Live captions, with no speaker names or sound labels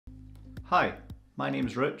Hi, my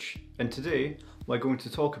name's Rich, and today we're going to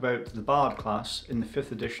talk about the Bard class in the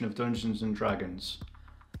 5th edition of Dungeons & Dragons.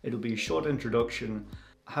 It'll be a short introduction,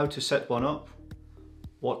 how to set one up,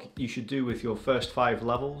 what you should do with your first 5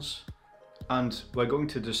 levels, and we're going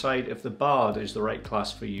to decide if the Bard is the right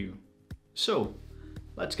class for you. So,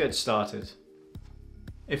 let's get started.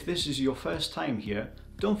 If this is your first time here,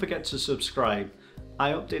 don't forget to subscribe.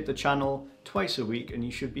 I update the channel twice a week and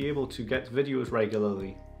you should be able to get videos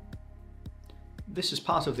regularly. This is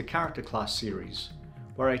part of the character class series,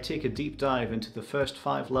 where I take a deep dive into the first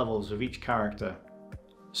 5 levels of each character.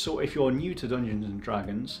 So if you're new to Dungeons &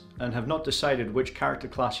 Dragons and have not decided which character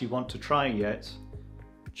class you want to try yet,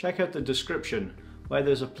 check out the description where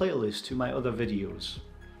there's a playlist to my other videos.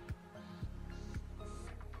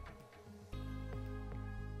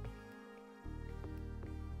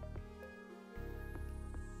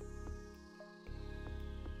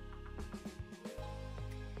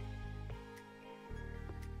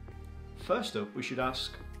 First up, we should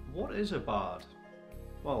ask, what is a Bard?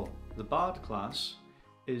 Well, the Bard class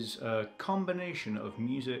is a combination of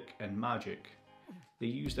music and magic. They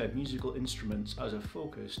use their musical instruments as a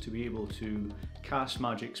focus to be able to cast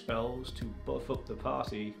magic spells, to buff up the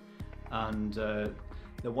party, and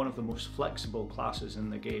they're one of the most flexible classes in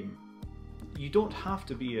the game. You don't have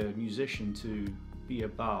to be a musician to be a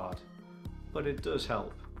Bard, but it does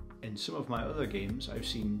help. In some of my other games, I've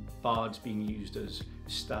seen bards being used as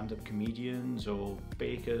stand-up comedians or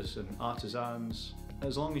bakers and artisans.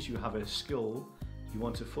 As long as you have a skill you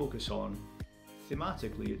want to focus on,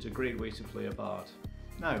 thematically it's a great way to play a bard.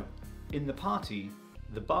 Now, in the party,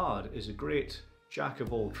 the bard is a great jack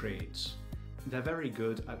of all trades. They're very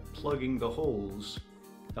good at plugging the holes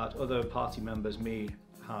that other party members may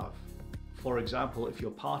have. For example, if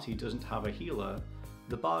your party doesn't have a healer,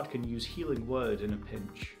 the bard can use Healing Word in a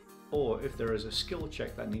pinch. Or if there is a skill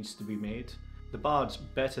check that needs to be made, the bard's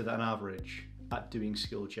better than average at doing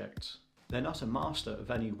skill checks. They're not a master of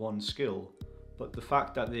any one skill, but the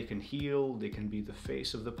fact that they can heal, they can be the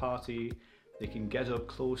face of the party, they can get up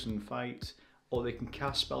close and fight, or they can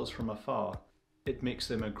cast spells from afar, it makes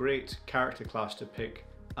them a great character class to pick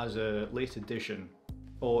as a late addition,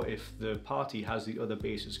 or if the party has the other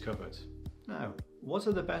bases covered. Now, what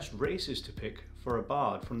are the best races to pick for a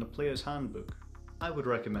bard from the player's handbook? I would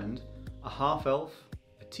recommend a half-elf,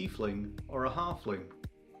 a tiefling, or a halfling,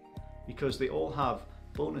 because they all have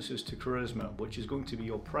bonuses to charisma, which is going to be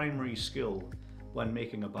your primary skill when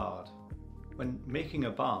making a bard. When making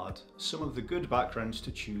a bard, some of the good backgrounds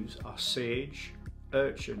to choose are sage,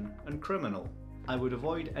 urchin, and criminal. I would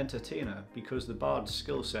avoid entertainer because the bard's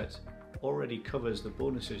skill set already covers the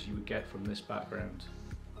bonuses you would get from this background.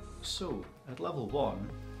 So, at level 1,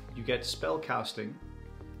 you get spell casting,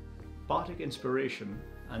 Bardic Inspiration,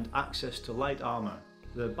 and access to light armor.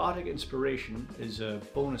 The Bardic Inspiration is a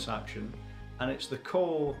bonus action and it's the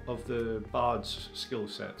core of the Bard's skill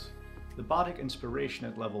set. The Bardic Inspiration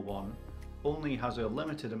at level 1 only has a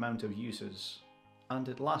limited amount of uses and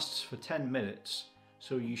it lasts for 10 minutes,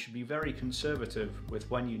 so you should be very conservative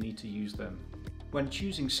with when you need to use them. When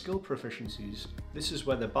choosing skill proficiencies, this is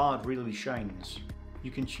where the Bard really shines.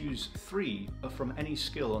 You can choose 3 from any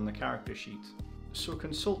skill on the character sheet. So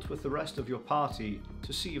consult with the rest of your party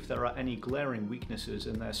to see if there are any glaring weaknesses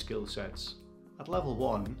in their skill sets. At level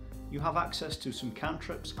 1, you have access to some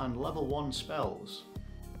cantrips and level 1 spells.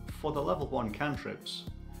 For the level 1 cantrips,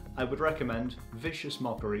 I would recommend Vicious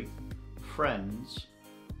Mockery, Friends,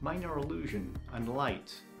 Minor Illusion and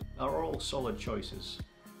Light are all solid choices.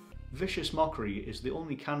 Vicious Mockery is the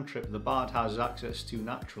only cantrip the bard has access to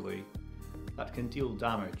naturally that can deal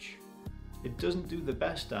damage. It doesn't do the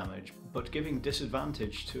best damage, but giving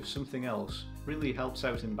disadvantage to something else really helps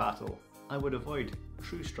out in battle. I would avoid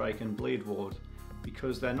True Strike and Blade Ward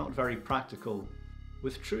because they're not very practical.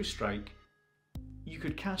 With True Strike, you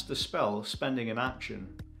could cast a spell spending an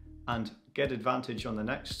action and get advantage on the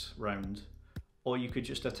next round, or you could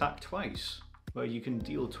just attack twice, where you can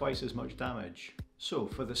deal twice as much damage. So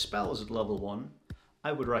for the spells at level 1,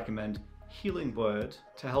 I would recommend Healing Word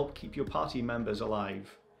to help keep your party members alive.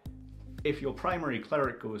 If your primary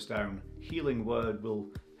cleric goes down, Healing Word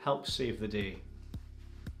will help save the day.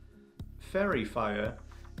 Fairy Fire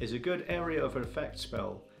is a good area of effect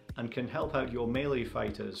spell and can help out your melee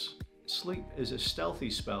fighters. Sleep is a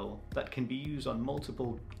stealthy spell that can be used on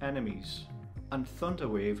multiple enemies. And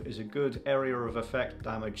Thunderwave is a good area of effect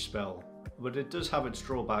damage spell, but it does have its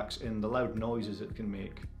drawbacks in the loud noises it can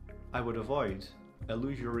make. I would avoid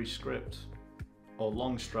Illusory Script or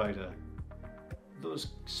Longstrider. Those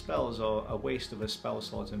spells are a waste of a spell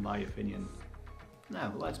slot in my opinion.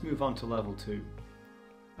 Now let's move on to level 2.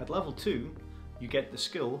 At level 2, you get the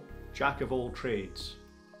skill Jack of all trades.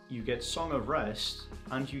 You get Song of Rest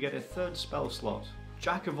and you get a third spell slot.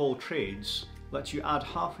 Jack of all trades lets you add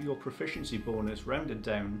half of your proficiency bonus rounded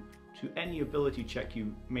down to any ability check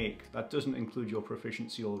you make that doesn't include your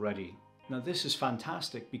proficiency already. Now this is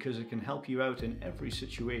fantastic because it can help you out in every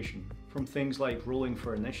situation, from things like rolling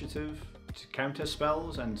for initiative, to counter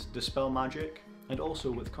spells and dispel magic, and also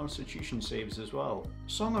with constitution saves as well.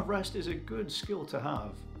 Song of Rest is a good skill to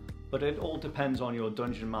have, but it all depends on your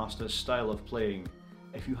Dungeon Master's style of playing.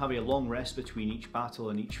 If you have a long rest between each battle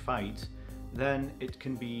and each fight, then it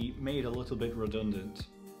can be made a little bit redundant.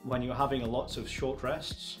 When you're having lots of short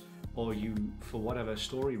rests, or you, for whatever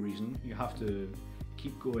story reason, you have to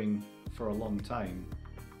keep going for a long time,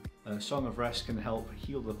 Song of Rest can help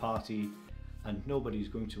heal the party and nobody's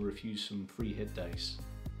going to refuse some free hit dice.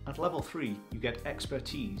 At level 3 you get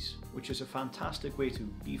Expertise, which is a fantastic way to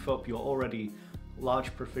beef up your already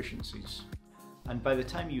large proficiencies, and by the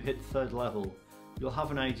time you hit 3rd level you'll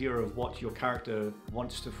have an idea of what your character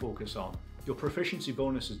wants to focus on. Your proficiency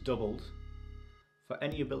bonus is doubled for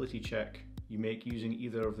any ability check you make using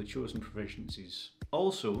either of the chosen proficiencies.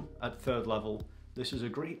 Also, at 3rd level, this is a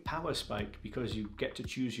great power spike because you get to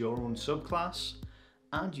choose your own subclass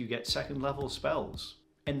and you get 2nd level spells.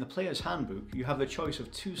 In the player's handbook, you have the choice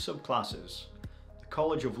of 2 subclasses, the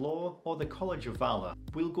College of Law or the College of Valor.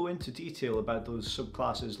 We'll go into detail about those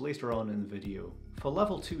subclasses later on in the video. For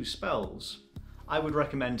level 2 spells, I would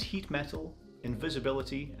recommend Heat Metal,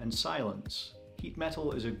 Invisibility and Silence. Heat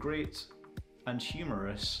Metal is a great and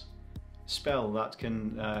humorous spell that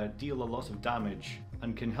can deal a lot of damage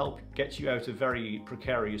and can help get you out of very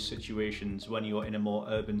precarious situations when you're in a more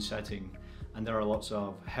urban setting and there are lots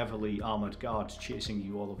of heavily armoured guards chasing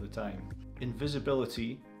you all of the time.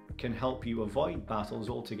 Invisibility can help you avoid battles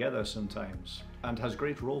altogether sometimes and has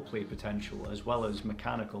great roleplay potential as well as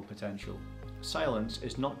mechanical potential. Silence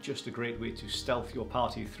is not just a great way to stealth your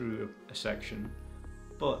party through a section,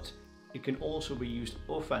 but it can also be used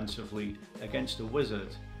offensively against a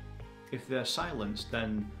wizard. If they're silenced,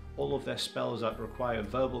 then all of their spells that require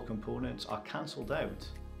verbal components are cancelled out.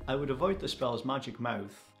 I would avoid the spells Magic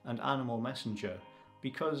Mouth and Animal Messenger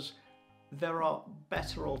because there are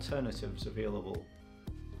better alternatives available.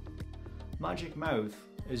 Magic Mouth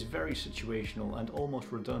is very situational and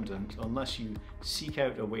almost redundant unless you seek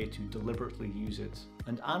out a way to deliberately use it.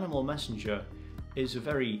 And Animal Messenger is a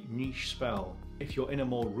very niche spell. If you're in a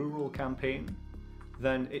more rural campaign,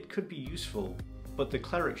 then it could be useful, but the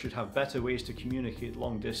cleric should have better ways to communicate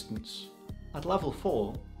long distance. At level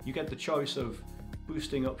 4, you get the choice of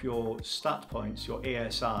boosting up your stat points, your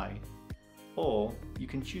ASI, or you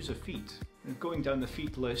can choose a feat. And going down the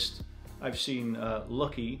feat list, I've seen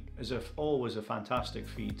Lucky as always a fantastic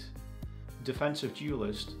feat. Defensive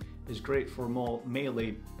Duelist is great for a more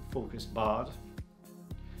melee focused bard.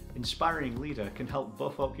 Inspiring Leader can help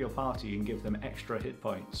buff up your party and give them extra hit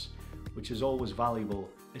points, which is always valuable,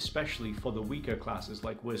 especially for the weaker classes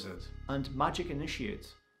like Wizard. And Magic Initiate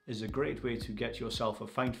is a great way to get yourself a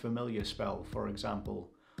Find Familiar spell, for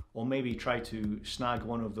example, or maybe try to snag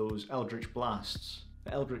one of those Eldritch Blasts.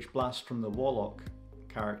 The Eldritch Blast from the Warlock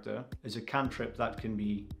character is a cantrip that can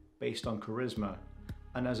be based on Charisma,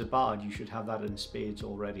 and as a bard you should have that in spades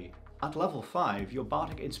already. At level 5, your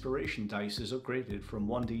Bardic Inspiration dice is upgraded from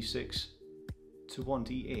 1d6 to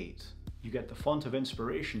 1d8. You get the Font of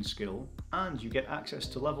Inspiration skill, and you get access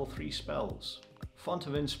to level 3 spells. Font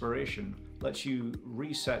of Inspiration lets you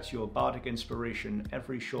reset your Bardic Inspiration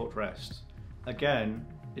every short rest. Again,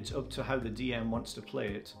 it's up to how the DM wants to play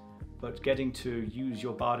it, but getting to use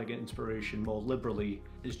your Bardic Inspiration more liberally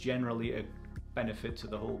is generally a benefit to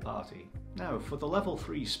the whole party. Now, for the level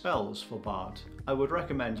 3 spells for Bard, I would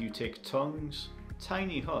recommend you take Tongues,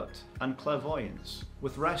 Tiny Hut, and Clairvoyance.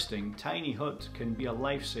 With resting, Tiny Hut can be a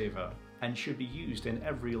lifesaver and should be used in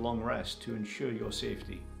every long rest to ensure your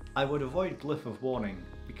safety. I would avoid Glyph of Warning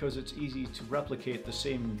because it's easy to replicate the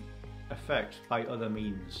same effect by other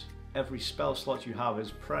means. Every spell slot you have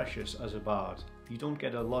is precious as a bard. You don't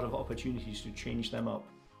get a lot of opportunities to change them up.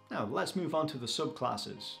 Now let's move on to the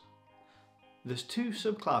subclasses. There's 2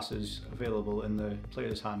 subclasses available in the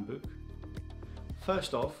player's handbook.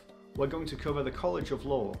 First off, we're going to cover the College of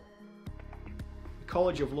Law. The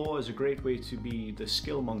College of Law is a great way to be the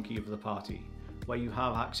skill monkey of the party, where you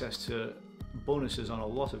have access to bonuses on a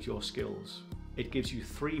lot of your skills. It gives you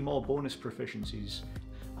 3 more bonus proficiencies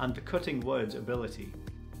and the Cutting Words ability.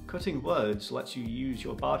 Cutting Words lets you use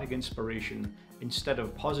your Bardic Inspiration instead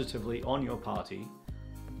of positively on your party.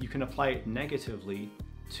 You can apply it negatively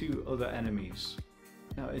to other enemies.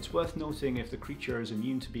 Now it's worth noting if the creature is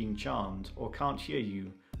immune to being charmed or can't hear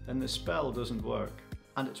you, then the spell doesn't work.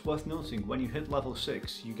 And it's worth noting, when you hit level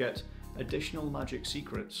 6 you get additional magic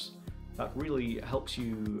secrets that really helps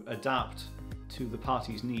you adapt to the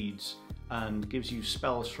party's needs and gives you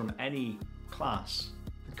spells from any class.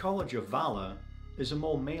 The College of Valor is a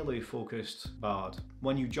more melee focused bard.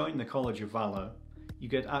 When you join the College of Valor, you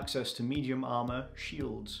get access to medium armor,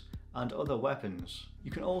 shields, and other weapons.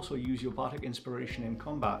 You can also use your bardic inspiration in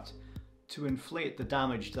combat to inflate the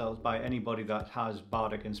damage dealt by anybody that has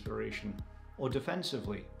bardic inspiration, or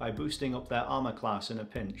defensively by boosting up their armor class in a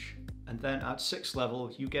pinch. And then at 6th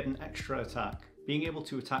level you get an extra attack. Being able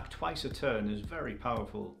to attack twice a turn is very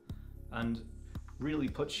powerful and really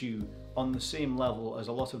puts you on the same level as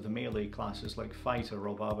a lot of the melee classes like Fighter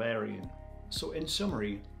or Barbarian. So in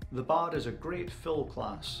summary, the Bard is a great fill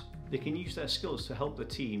class. They can use their skills to help the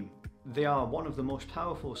team. They are one of the most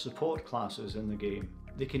powerful support classes in the game.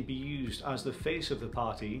 They can be used as the face of the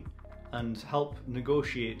party and help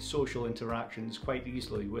negotiate social interactions quite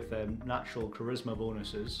easily with their natural charisma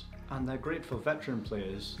bonuses. And they're great for veteran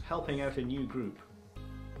players, helping out a new group.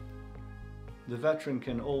 The veteran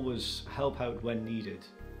can always help out when needed,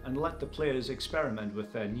 and let the players experiment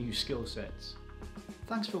with their new skill sets.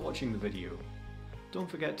 Thanks for watching the video. Don't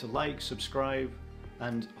forget to like, subscribe,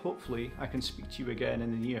 and hopefully I can speak to you again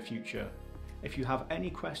in the near future. If you have any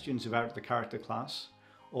questions about the character class,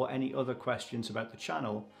 or any other questions about the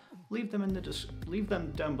channel, leave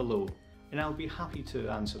them down below, and I'll be happy to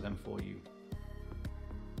answer them for you.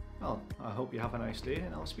 Well, I hope you have a nice day,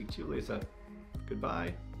 and I'll speak to you later.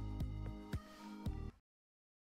 Goodbye.